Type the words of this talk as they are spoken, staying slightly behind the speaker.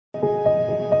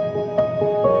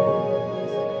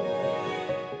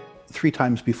Three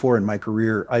times before in my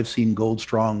career, I've seen gold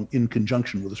strong in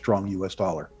conjunction with a strong US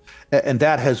dollar. And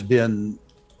that has been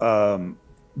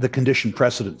the condition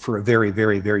precedent for a very,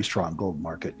 very, very strong gold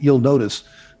market. You'll notice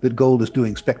that gold is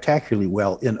doing spectacularly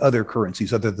well in other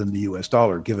currencies other than the US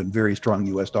dollar, given very strong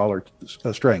US dollar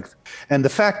strength. And the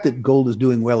fact that gold is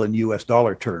doing well in US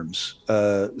dollar terms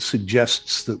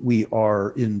suggests that we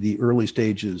are in the early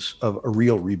stages of a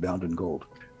real rebound in gold.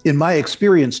 In my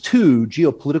experience, too,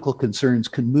 geopolitical concerns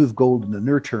can move gold in the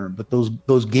near term, but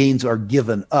those gains are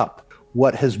given up.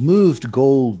 What has moved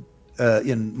gold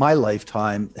in my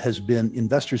lifetime has been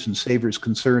investors and savers'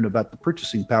 concern about the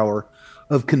purchasing power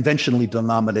of conventionally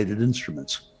denominated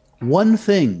instruments. One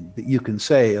thing that you can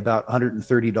say about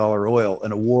 $130 oil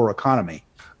and a war economy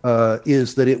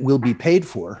is that it will be paid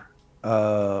for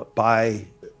by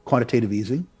quantitative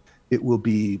easing. It will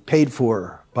be paid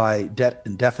for by debt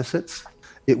and deficits.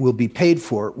 It will be paid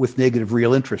for with negative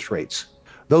real interest rates.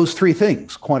 Those three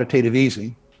things, quantitative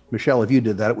easing, Michelle, if you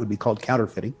did that, it would be called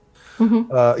counterfeiting,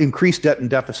 increased debt and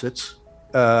deficits,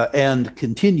 and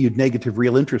continued negative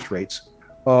real interest rates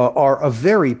are a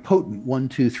very potent 1,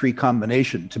 2, 3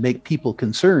 combination to make people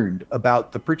concerned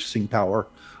about the purchasing power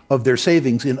of their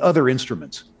savings in other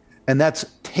instruments. And that's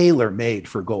tailor-made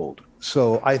for gold.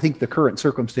 So I think the current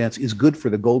circumstance is good for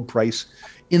the gold price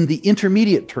in the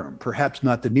intermediate term, perhaps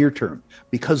not the near term,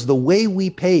 because the way we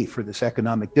pay for this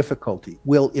economic difficulty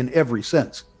will, in every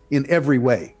sense, in every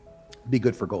way, be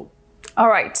good for gold. All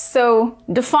right, so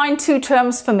define two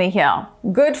terms for me here.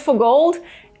 Good for gold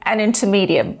and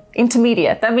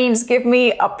intermediate. That means give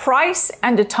me a price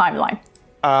and a timeline.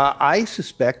 I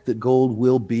suspect that gold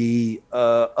will be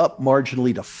up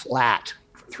marginally to flat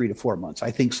for 3 to 4 months.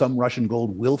 I think some Russian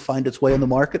gold will find its way in the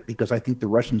market because I think the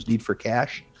Russians' need for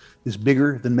cash is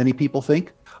bigger than many people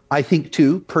think. I think,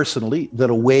 too, personally,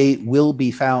 that a way will be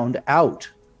found out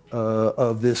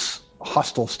of this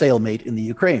hostile stalemate in the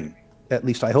Ukraine. At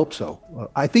least I hope so.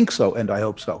 I think so, and I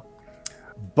hope so.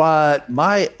 But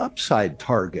my upside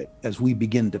target as we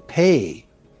begin to pay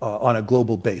on a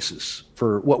global basis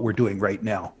for what we're doing right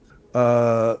now,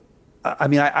 I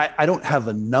don't have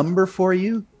a number for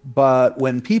you, but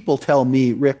when people tell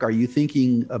me, Rick, are you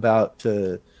thinking about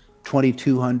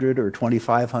 2,200 or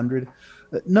 2,500?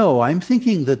 No, I'm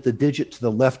thinking that the digit to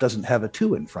the left doesn't have a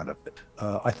 2 in front of it.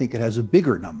 I think it has a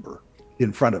bigger number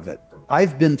in front of it.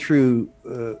 I've been through,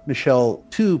 Michelle,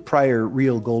 2 prior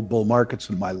real gold bull markets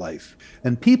in my life,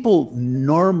 and people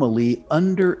normally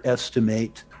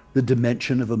underestimate the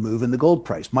dimension of a move in the gold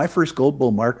price. My first gold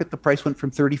bull market, the price went from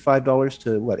 $35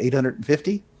 to what,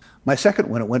 850? My second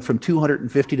one, it went from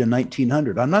 250 to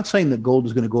 1900. I'm not saying that gold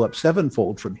is going to go up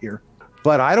 7-fold from here,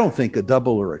 but I don't think a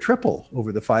double or a triple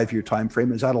over the 5-year time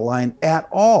frame is out of line at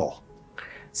all.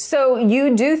 So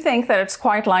you do think that it's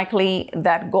quite likely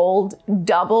that gold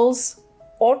doubles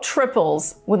or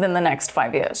triples within the next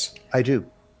 5 years? I do.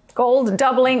 Gold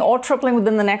doubling or tripling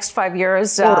within the next 5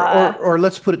 years? Or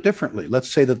let's put it differently.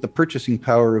 Let's say that the purchasing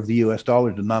power of the US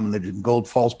dollar denominated in gold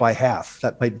falls by half.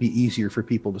 That might be easier for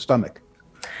people to stomach.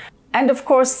 And of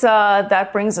course,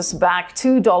 that brings us back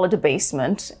to dollar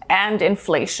debasement and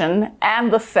inflation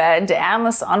and the Fed and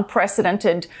this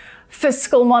unprecedented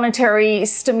fiscal monetary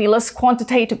stimulus,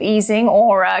 quantitative easing,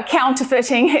 or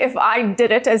counterfeiting, if I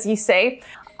did it, as you say.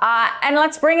 And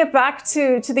let's bring it back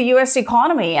to the US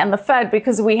economy and the Fed,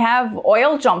 because we have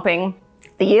oil jumping,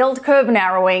 the yield curve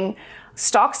narrowing,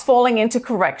 stocks falling into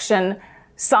correction.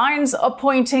 Signs are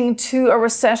pointing to a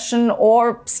recession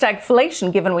or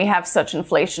stagflation, given we have such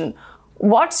inflation.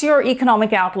 What's your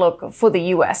economic outlook for the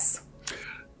US?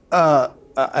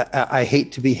 I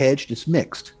hate to be hedged. It's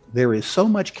mixed. There is so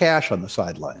much cash on the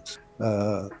sidelines,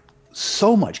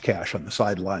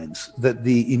 that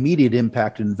the immediate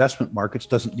impact in investment markets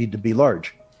doesn't need to be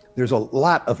large. There's a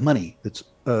lot of money that's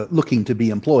looking to be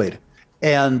employed.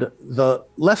 And the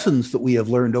lessons that we have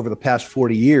learned over the past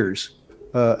 40 years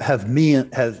have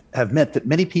meant that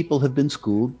many people have been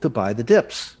schooled to buy the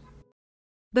dips.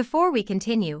 Before we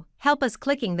continue, help us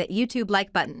clicking that YouTube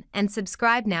like button and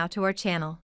subscribe now to our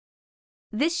channel.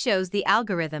 This shows the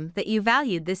algorithm that you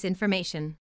valued this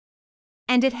information,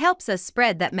 and it helps us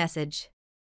spread that message.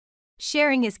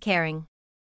 Sharing is caring.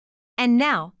 And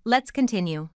now, let's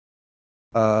continue.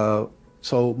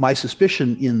 So my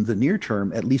suspicion in the near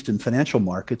term, at least in financial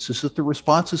markets, is that the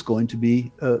response is going to be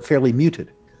fairly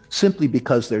muted, simply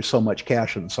because there's so much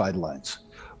cash on the sidelines.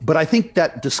 But I think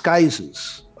that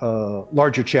disguises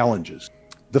larger challenges.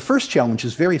 The first challenge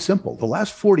is very simple. The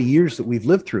last 40 years that we've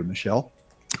lived through, Michelle,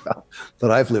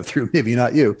 that I've lived through, maybe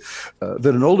not you,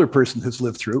 that an older person has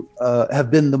lived through,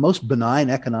 have been the most benign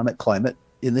economic climate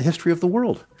in the history of the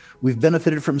world. We've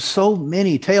benefited from so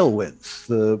many tailwinds,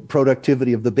 the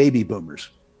productivity of the baby boomers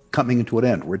coming to an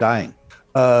end, we're dying.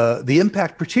 The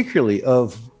impact particularly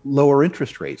of lower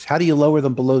interest rates. How do you lower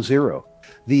them below zero?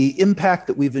 The impact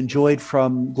that we've enjoyed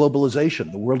from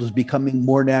globalization. The world is becoming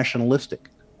more nationalistic.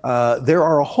 There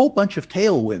are a whole bunch of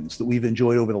tailwinds that we've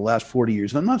enjoyed over the last 40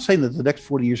 years. And I'm not saying that the next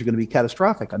 40 years are going to be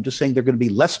catastrophic. I'm just saying they're going to be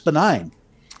less benign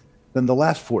than the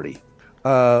last 40.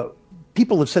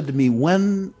 People have said to me,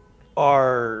 when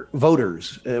are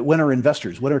voters, when are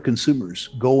investors, when are consumers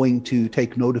going to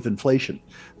take note of inflation?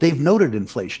 They've noted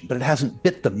inflation, but it hasn't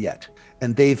bit them yet.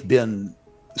 And they've been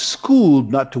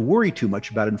schooled not to worry too much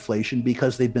about inflation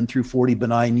because they've been through 40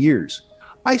 benign years.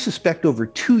 I suspect over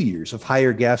 2 years of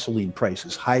higher gasoline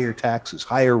prices, higher taxes,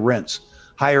 higher rents,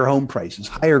 higher home prices,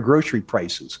 higher grocery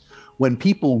prices, when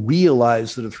people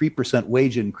realize that a 3%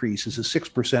 wage increase is a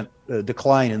 6%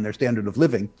 decline in their standard of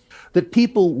living, that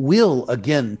people will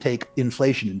again take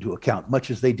inflation into account, much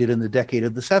as they did in the decade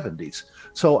of the 70s.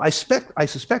 So I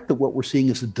suspect that what we're seeing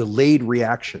is a delayed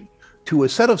reaction to a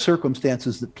set of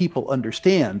circumstances that people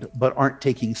understand but aren't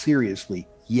taking seriously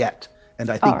yet.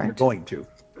 And I think they're going to.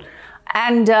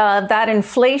 And that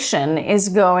inflation is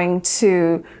going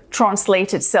to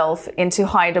translate itself into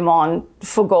high demand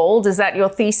for gold. Is that your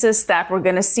thesis, that we're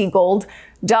going to see gold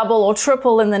double or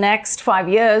triple in the next 5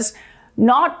 years?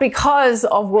 Not because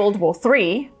of World War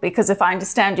III, because if I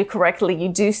understand you correctly, you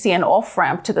do see an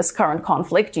off-ramp to this current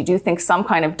conflict. You do think some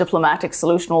kind of diplomatic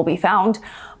solution will be found,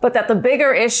 but that the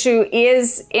bigger issue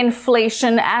is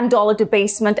inflation and dollar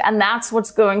debasement, and that's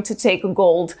what's going to take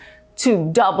gold to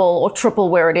double or triple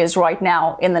where it is right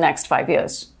now in the next 5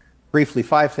 years. Briefly,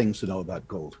 5 things to know about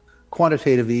gold.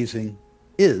 Quantitative easing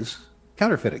is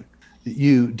counterfeiting.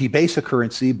 You debase a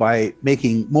currency by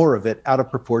making more of it out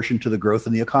of proportion to the growth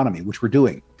in the economy, which we're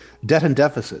doing. Debt and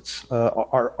deficits.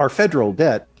 Our federal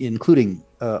debt, including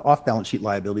off-balance sheet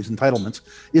liabilities, entitlements,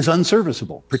 is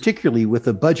unserviceable, particularly with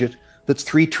a budget that's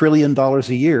 $3 trillion a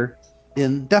year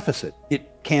in deficit.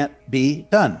 It can't be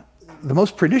done. The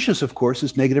most pernicious, of course,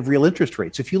 is negative real interest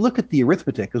rates. If you look at the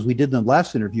arithmetic, as we did in the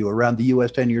last interview around the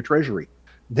US 10-year Treasury,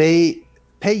 they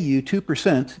pay you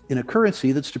 2% in a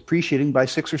currency that's depreciating by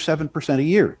 6 or 7% a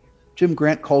year. Jim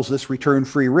Grant calls this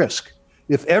return-free risk.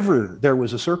 If ever there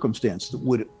was a circumstance that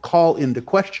would call into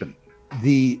question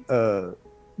the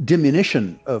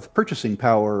diminution of purchasing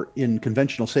power in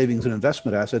conventional savings and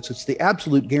investment assets, it's the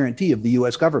absolute guarantee of the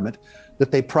US government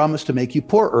that they promise to make you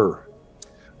poorer.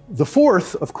 The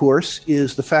fourth, of course,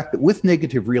 is the fact that with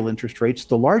negative real interest rates,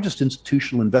 the largest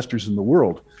institutional investors in the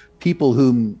world, people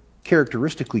whom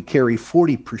characteristically carry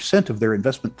 40% of their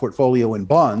investment portfolio in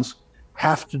bonds,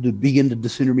 have to begin to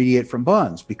disintermediate from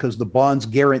bonds because the bonds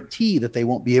guarantee that they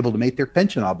won't be able to make their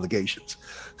pension obligations.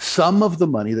 Some of the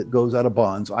money that goes out of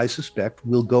bonds, I suspect,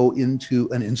 will go into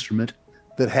an instrument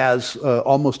that has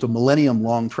almost a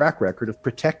millennium-long track record of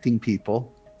protecting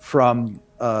people from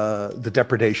the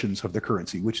depredations of the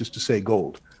currency, which is to say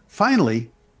gold.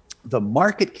 Finally, the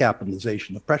market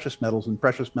capitalization of precious metals and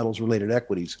precious metals-related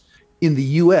equities in the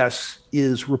US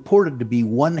is reported to be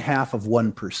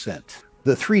 0.5%.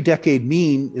 The 3-decade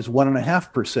mean is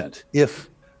 1.5%. If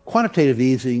quantitative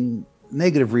easing,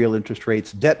 negative real interest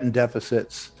rates, debt and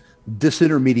deficits,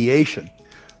 disintermediation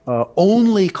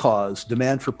only cause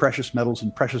demand for precious metals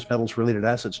and precious metals-related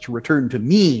assets to return to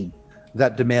mean,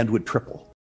 that demand would triple.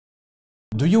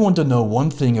 Do you want to know one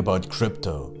thing about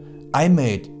crypto? I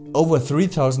made over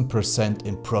 3,000%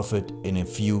 in profit in a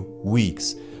few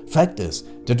weeks. Fact is,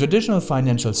 the traditional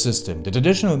financial system, the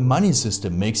traditional money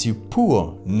system makes you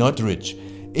poor, not rich.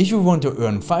 If you want to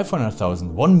earn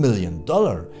 $500,000, $1 million,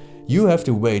 you have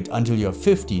to wait until you're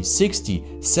 50,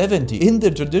 60, 70 in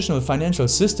the traditional financial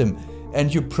system,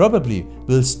 and you probably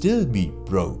will still be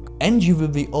broke. And you will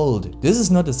be old. This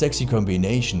is not a sexy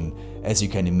combination, as you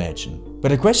can imagine. But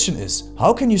the question is,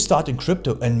 how can you start in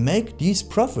crypto and make these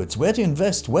profits? Where to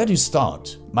invest? Where do you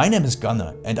start? My name is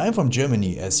Gunnar and I'm from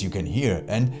Germany, as you can hear,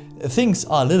 and things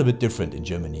are a little bit different in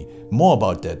Germany. More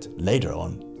about that later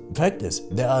on. Fact is,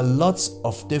 there are lots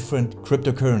of different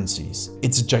cryptocurrencies.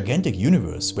 It's a gigantic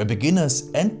universe where beginners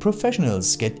and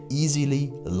professionals get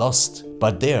easily lost.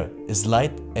 But there is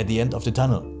light at the end of the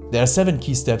tunnel. There are 7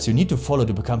 key steps you need to follow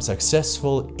to become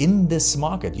successful in this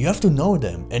market. You have to know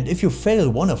them, and if you fail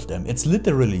one of them, it's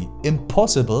literally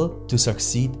impossible to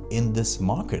succeed in this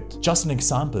market. Just an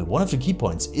example, one of the key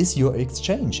points is your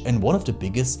exchange, and one of the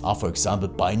biggest are, for example,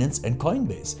 Binance and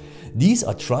Coinbase. These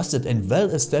are trusted and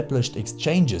well-established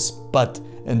exchanges, but,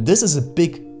 and this is a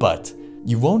big but,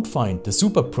 you won't find the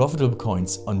super profitable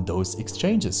coins on those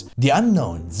exchanges. The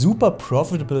unknown super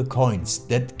profitable coins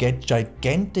that get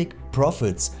gigantic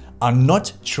profits are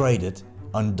not traded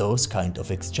on those kind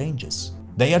of exchanges.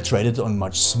 They are traded on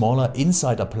much smaller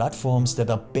insider platforms that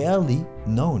are barely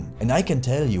known. And I can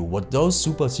tell you what those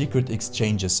super secret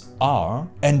exchanges are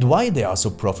and why they are so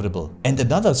profitable. And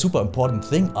another super important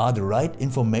thing are the right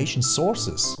information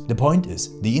sources. The point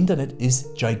is, the internet is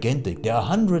gigantic. There are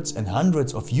hundreds and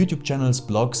hundreds of YouTube channels,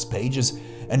 blogs, pages,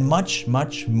 and much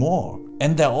more.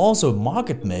 And there are also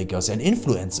market makers and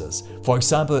influencers. For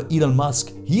example, Elon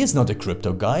Musk, he is not a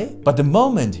crypto guy, but the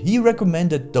moment he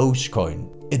recommended Dogecoin,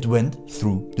 it went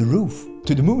through the roof,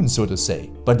 to the moon, so to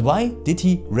say. But why did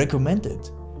he recommend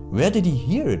it? Where did he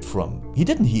hear it from? He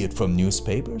didn't hear it from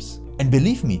newspapers. And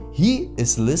believe me, he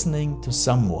is listening to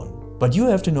someone. But you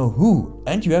have to know who,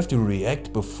 and you have to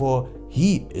react before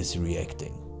he is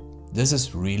reacting. This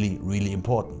is really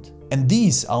important. And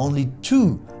these are only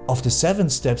 2 of the 7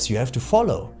 steps you have to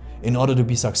follow in order to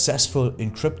be successful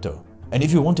in crypto. And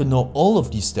if you want to know all of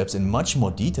these steps in much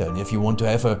more detail, and if you want to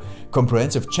have a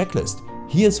comprehensive checklist,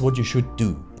 here's what you should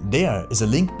do. There is a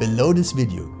link below this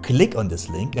video. Click on this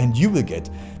link and you will get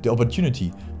the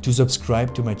opportunity to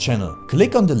subscribe to my channel.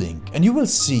 Click on the link and you will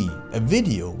see a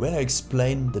video where I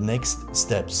explain the next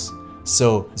steps.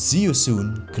 So see you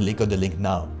soon. Click on the link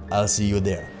now. I'll see you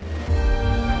there.